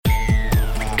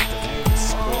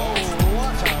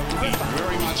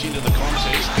much into the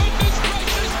contest. Goodness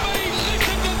gracious me,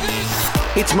 listen to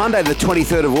this! It's Monday the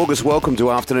 23rd of August. Welcome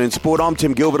to Afternoon Sport. I'm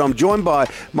Tim Gilbert. I'm joined by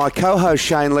my co-host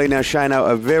Shane Lee. Now, Shane,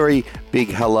 a very big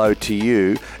hello to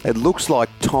you. It looks like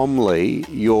Tom Lee,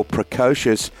 your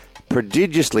precocious,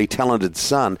 prodigiously talented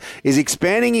son, is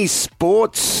expanding his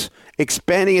sports,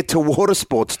 expanding it to water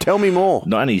sports. Tell me more.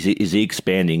 Not only is he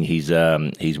expanding his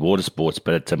water sports,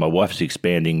 but my wife is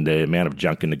expanding the amount of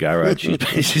junk in the garage.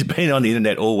 She's been on the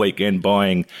internet all weekend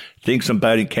buying things from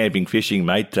boating, camping, fishing,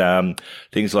 mate.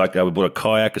 Things like we bought a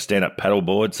kayak, a stand-up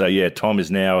paddleboard. So, yeah, Tom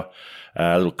is now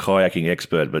a little kayaking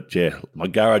expert. But, yeah, my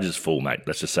garage is full, mate.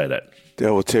 Let's just say that.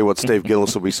 I'll tell you what, Steve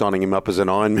Gillis will be signing him up as an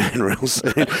Ironman real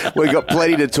soon. We've got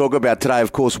plenty to talk about today.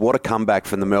 Of course, what a comeback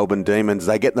from the Melbourne Demons.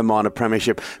 They get the minor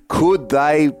premiership. Could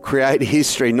they create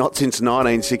history? Not since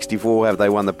 1964 have they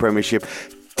won the premiership.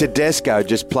 Tedesco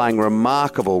just playing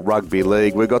remarkable rugby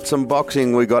league. We've got some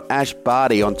boxing. We've got Ash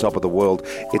Barty on top of the world.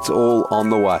 It's all on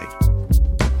the way.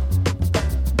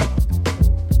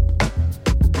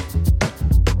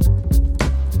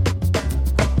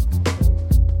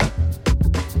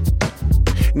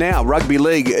 Now, rugby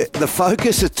league, the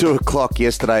focus at 2 o'clock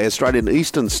yesterday, Australian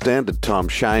Eastern Standard Time,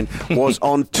 Shane, was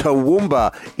on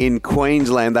Toowoomba in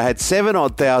Queensland. They had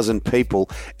 7,000 people,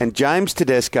 and James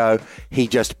Tedesco, he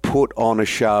just put on a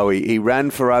show. He ran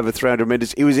for over 300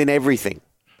 metres. He was in everything.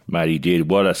 Mate, he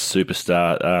did. What a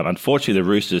superstar. Unfortunately, the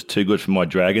Roosters too good for my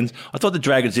Dragons. I thought the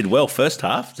Dragons did well first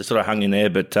half. They sort of hung in there,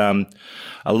 but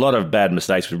a lot of bad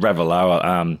mistakes with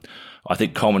Ravalawa. I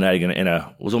think culminating in it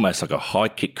was almost like a high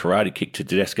kick, karate kick to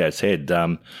Tedesco's head.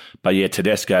 But yeah,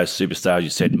 Tedesco's superstar, as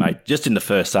you said, mate, just in the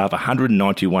first half,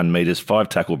 191 metres, 5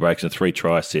 tackle breaks and 3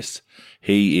 try assists.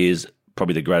 He is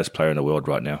probably the greatest player in the world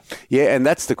right now. Yeah, and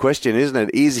that's the question, isn't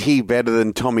it? Is he better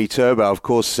than Tommy Turbo? Of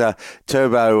course,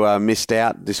 Turbo missed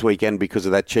out this weekend because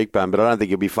of that cheekbone, but I don't think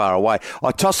he'll be far away.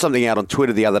 I tossed something out on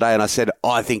Twitter the other day and I said,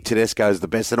 I think Tedesco's the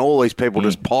best, and all these people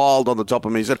just piled on the top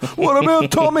of me and said, what about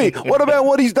Tommy? What about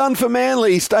what he's done for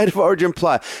Manly? He's State of Origin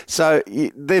player. So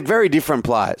they're very different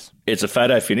players. It's a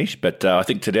photo finish, but I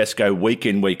think Tedesco, week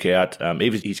in, week out,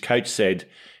 even his coach said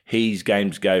his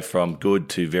games go from good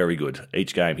to very good.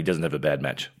 Each game, he doesn't have a bad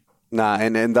match. No,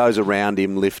 and those around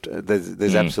him lift.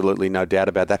 There's absolutely no doubt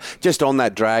about that. Just on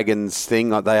that Dragons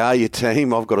thing, they are your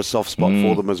team. I've got a soft spot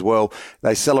for them as well.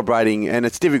 They're celebrating, and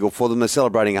it's difficult for them. They're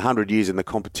celebrating 100 years in the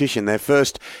competition. Their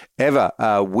first ever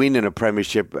win in a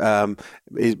premiership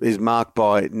is marked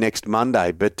by next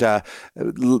Monday. But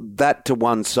that to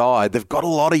one side, they've got a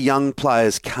lot of young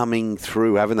players coming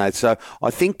through, haven't they? So I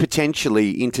think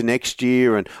potentially into next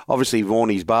year, and obviously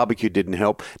Vaughnie's barbecue didn't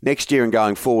help, next year and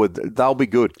going forward, they'll be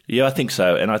good. Yeah, I think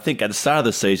so. And I think at the start of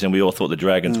the season, we all thought the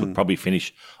Dragons would probably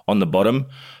finish on the bottom.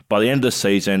 By the end of the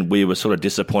season, we were sort of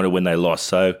disappointed when they lost.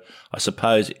 So I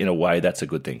suppose, in a way, that's a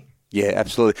good thing. Yeah,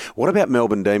 absolutely. What about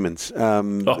Melbourne Demons?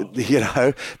 You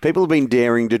know, people have been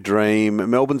daring to dream.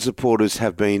 Melbourne supporters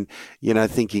have been,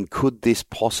 thinking, could this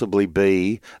possibly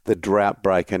be the drought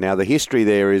breaker? Now, the history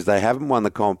there is they haven't won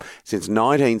the comp since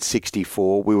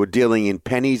 1964. We were dealing in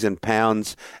pennies and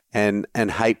pounds and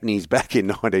halfpennies back in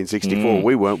 1964.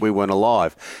 We weren't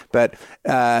alive. But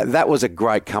that was a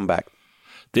great comeback.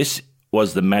 This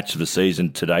was the match of the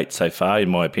season to date so far, in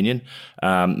my opinion.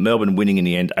 Melbourne winning in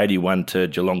the end, 81 to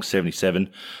Geelong 77.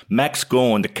 Max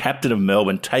Gawn, the captain of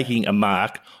Melbourne, taking a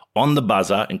mark on the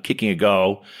buzzer and kicking a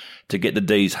goal to get the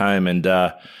D's home. And,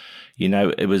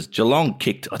 it was Geelong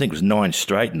kicked, I think it was 9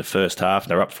 straight in the first half,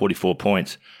 and they were up 44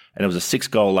 points. And it was a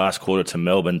 6-goal last quarter to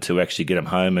Melbourne to actually get them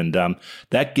home. And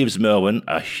that gives Melbourne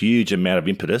a huge amount of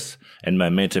impetus and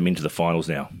momentum into the finals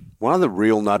now. One of the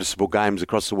real noticeable games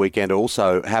across the weekend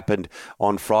also happened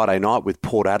on Friday night with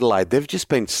Port Adelaide. They've just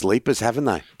been sleepers, haven't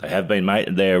they? They have been, mate.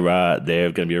 They're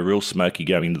going to be a real smoky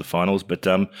going into the finals. But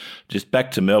just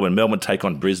back to Melbourne. Melbourne take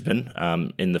on Brisbane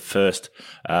in the first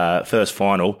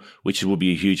final, which will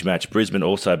be a huge match. Brisbane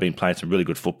also have been playing some really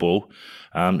good football.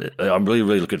 I'm really,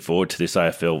 really looking forward to this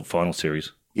AFL final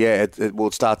series. Yeah,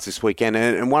 it starts this weekend.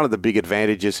 And one of the big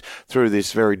advantages through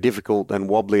this very difficult and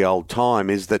wobbly old time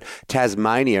is that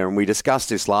Tasmania, and we discussed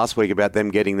this last week about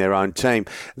them getting their own team,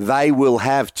 they will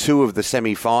have 2 of the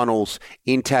semi-finals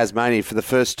in Tasmania for the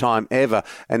first time ever.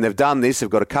 And they've done this. They've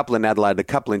got a couple in Adelaide, a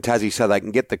couple in Tassie, so they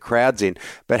can get the crowds in.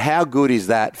 But how good is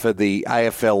that for the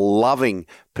AFL loving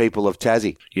people of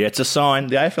Tassie? Yeah, it's a sign.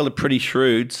 The AFL are pretty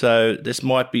shrewd, so this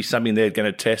might be something they're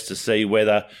going to test to see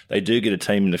whether they do get a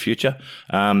team in the future.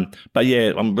 But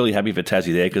yeah, I'm really happy for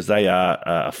Tassie there because they are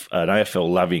an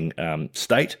AFL-loving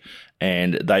state,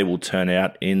 and they will turn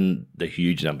out in the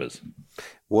huge numbers.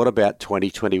 What about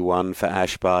 2021 for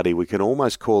Ash Barty? We can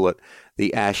almost call it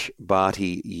the Ash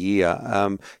Barty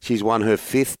year. She's won her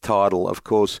 5th title. Of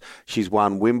course, she's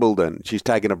won Wimbledon. She's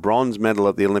taken a bronze medal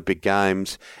at the Olympic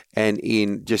Games and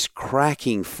in just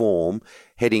cracking form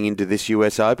heading into this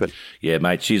US Open. Yeah,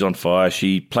 mate, she's on fire.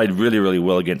 She played really, really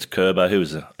well against Kerber, who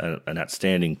was an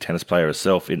outstanding tennis player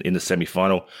herself in the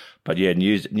semi-final. But yeah,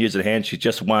 news at hand. She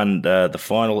just won the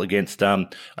final against, I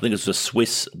think it was a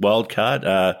Swiss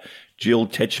wildcard, Jill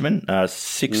Tetchman,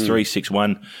 6-3,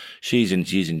 6-1.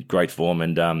 She's in great form.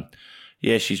 And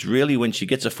yeah, she's really, when she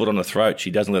gets her foot on the throat,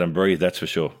 she doesn't let them breathe, that's for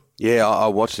sure. Yeah, I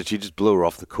watched it. She just blew her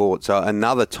off the court. So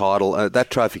another title.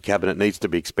 That trophy cabinet needs to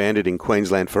be expanded in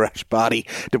Queensland for Ash Barty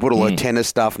to put all her tennis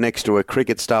stuff next to her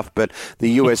cricket stuff. But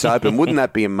the US Open, wouldn't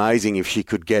that be amazing if she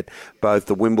could get both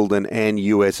the Wimbledon and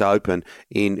US Open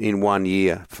in 1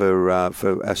 year for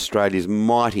Australia's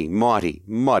mighty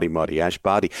Ash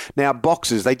Barty. Now,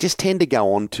 boxers, they just tend to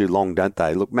go on too long, don't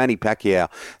they? Look, Manny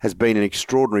Pacquiao has been an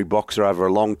extraordinary boxer over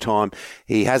a long time.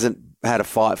 He hasn't had a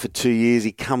fight for 2 years.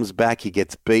 He comes back, he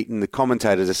gets beaten. The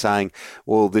commentators are saying,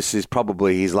 well, this is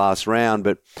probably his last round.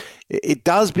 But it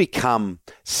does become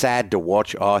sad to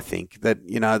watch, I think, that,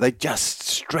 they just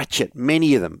stretch it,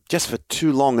 many of them, just for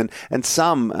too long, and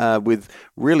some with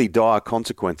really dire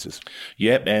consequences.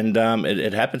 Yep, and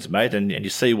it happens, mate, and you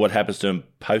see what happens to them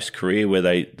post-career where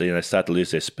they start to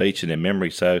lose their speech and their memory.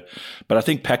 So, but I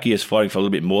think Pacquiao is fighting for a little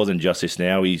bit more than just this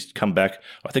now. He's come back.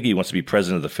 I think he wants to be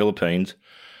president of the Philippines.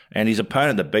 And his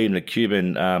opponent that beat him, the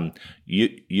Cuban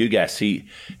Ugas, he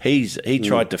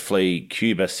tried to flee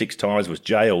Cuba 6 times, was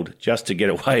jailed just to get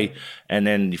away, and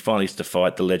then he finally used to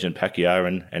fight the legend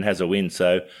Pacquiao and has a win.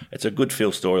 So it's a good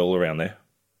feel story all around there.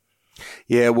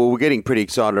 Yeah, well, we're getting pretty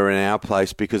excited around our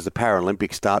place because the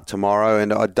Paralympics start tomorrow,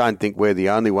 and I don't think we're the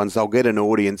only ones. They'll get an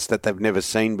audience that they've never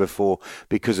seen before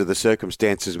because of the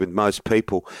circumstances with most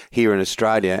people here in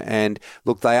Australia. And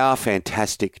look, they are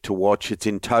fantastic to watch. It's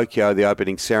in Tokyo, the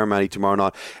opening ceremony tomorrow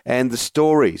night, and the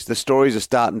stories are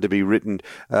starting to be written.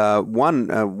 One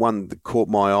that caught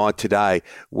my eye today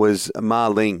was Ma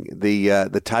Ling,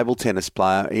 the table tennis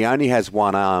player. He only has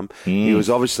one arm. He was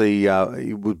obviously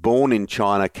he was born in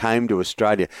China, came to Australia.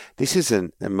 This is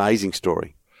an amazing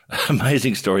story.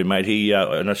 Amazing story, mate. He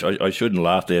and I shouldn't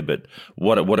laugh there, but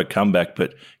what a comeback.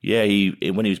 But yeah,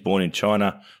 when he was born in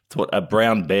China, thought a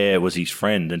brown bear was his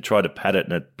friend and tried to pat it,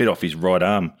 and it bit off his right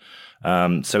arm.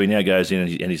 So he now goes in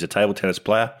and he's a table tennis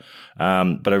player.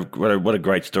 But what a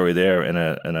great story there,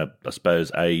 and I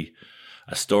suppose a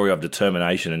story of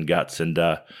determination and guts. And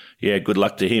yeah, good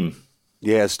luck to him.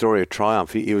 Yeah, a story of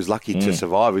triumph. He was lucky to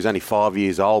survive. He was only 5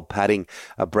 years old, patting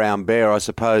a brown bear. I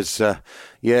suppose,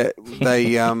 you're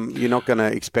not going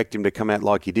to expect him to come out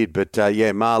like he did. But,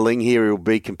 Ma Ling here will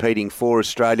be competing for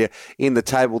Australia in the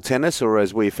table tennis, or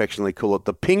as we affectionately call it,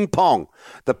 the ping pong.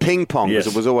 The ping pong, because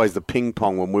it was always the ping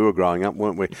pong when we were growing up,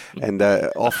 weren't we? And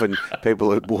often people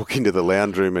would walk into the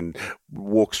lounge room and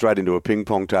walk straight into a ping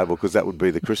pong table because that would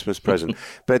be the Christmas present.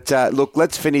 But look,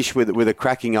 let's finish with a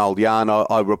cracking old yarn.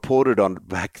 I reported on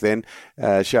back then,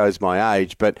 shows my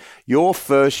age, but your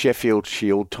first Sheffield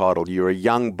Shield title, you're a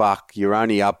young buck, you're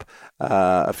only up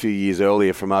a few years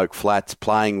earlier from Oak Flats,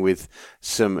 playing with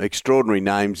some extraordinary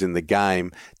names in the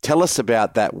game. Tell us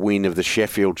about that win of the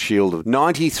Sheffield Shield of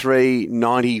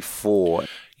 93-94.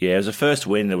 Yeah, it was the first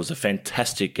win. It was a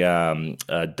fantastic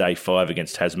day 5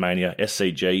 against Tasmania,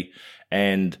 SCG.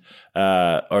 And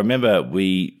I remember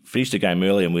we finished the game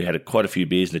early and we had quite a few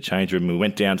beers in the change room. We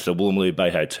went down to the Woolloomooloo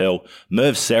Bay Hotel.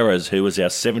 Merv Serras, who was our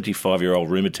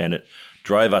 75-year-old room attendant,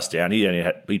 drove us down.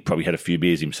 He probably had a few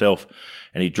beers himself.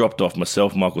 And he dropped off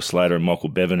myself, Michael Slater, and Michael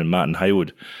Bevan and Martin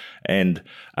Hayward. And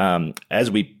as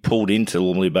we pulled into the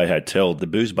Woolloomooloo Bay Hotel, the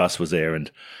booze bus was there.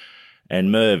 And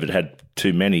Merv had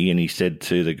too many, and he said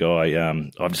to the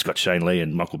guy, I've just got Shane Lee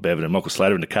and Michael Bevan and Michael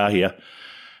Slater in the car here.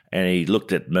 And he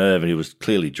looked at Merv, and he was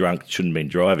clearly drunk, shouldn't have been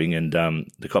driving. And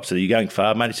the cop said, "Are you going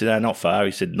far, mate?" He said, "No, not far."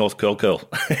 He said, "North Curl."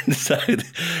 And so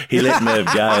he let Merv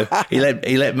go. He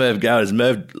let Merv go. As we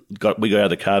got out of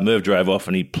the car, Merv drove off,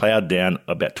 and he ploughed down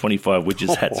about 25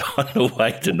 witches' hats on the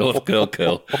way to North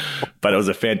Curl. But it was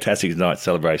a fantastic night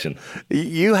celebration.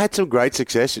 You had some great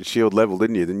success at Shield level,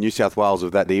 didn't you? The New South Wales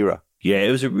of that era. Yeah,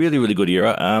 it was a really, really good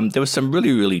era. There was some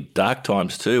really, really dark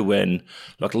times too when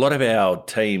a lot of our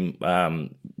team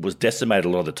was decimated a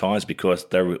lot of the times because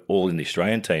they were all in the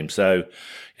Australian team. So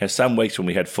some weeks when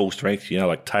we had full strength,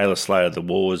 like Taylor, Slater, the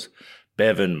Wars,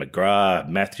 Bevan, McGrath,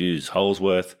 Matthews,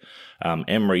 Holsworth,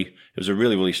 Emery. It was a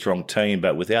really, really strong team.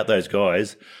 But without those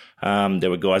guys, there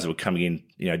were guys that were coming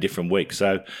in, different weeks.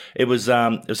 So it was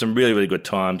some really, really good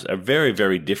times. A very,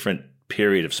 very different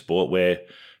period of sport where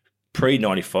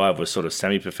pre-95 was sort of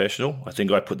semi-professional. I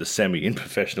think I put the semi in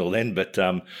professional then, but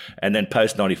and then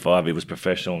post-95 it was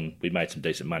professional and we made some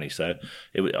decent money. So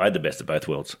I had the best of both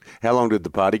worlds. How long did the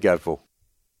party go for?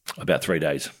 About 3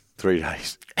 days. 3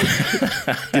 days.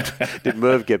 Did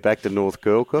Merv get back to North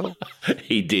Curl?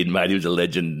 He did, mate. He was a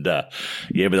legend. But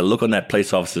the look on that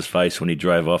police officer's face when he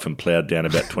drove off and ploughed down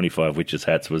about 25 witches'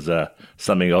 hats was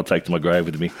something I'll take to my grave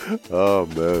with me. Oh,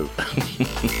 Merv.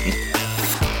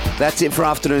 That's it for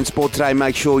Afternoon Sport today.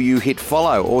 Make sure you hit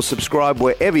follow or subscribe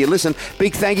wherever you listen.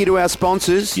 Big thank you to our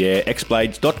sponsors. Yeah,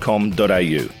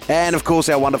 xblades.com.au. And, of course,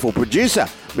 our wonderful producer,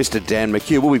 Mr. Dan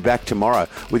McHugh. We'll be back tomorrow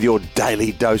with your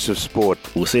daily dose of sport.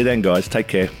 We'll see you then, guys. Take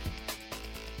care.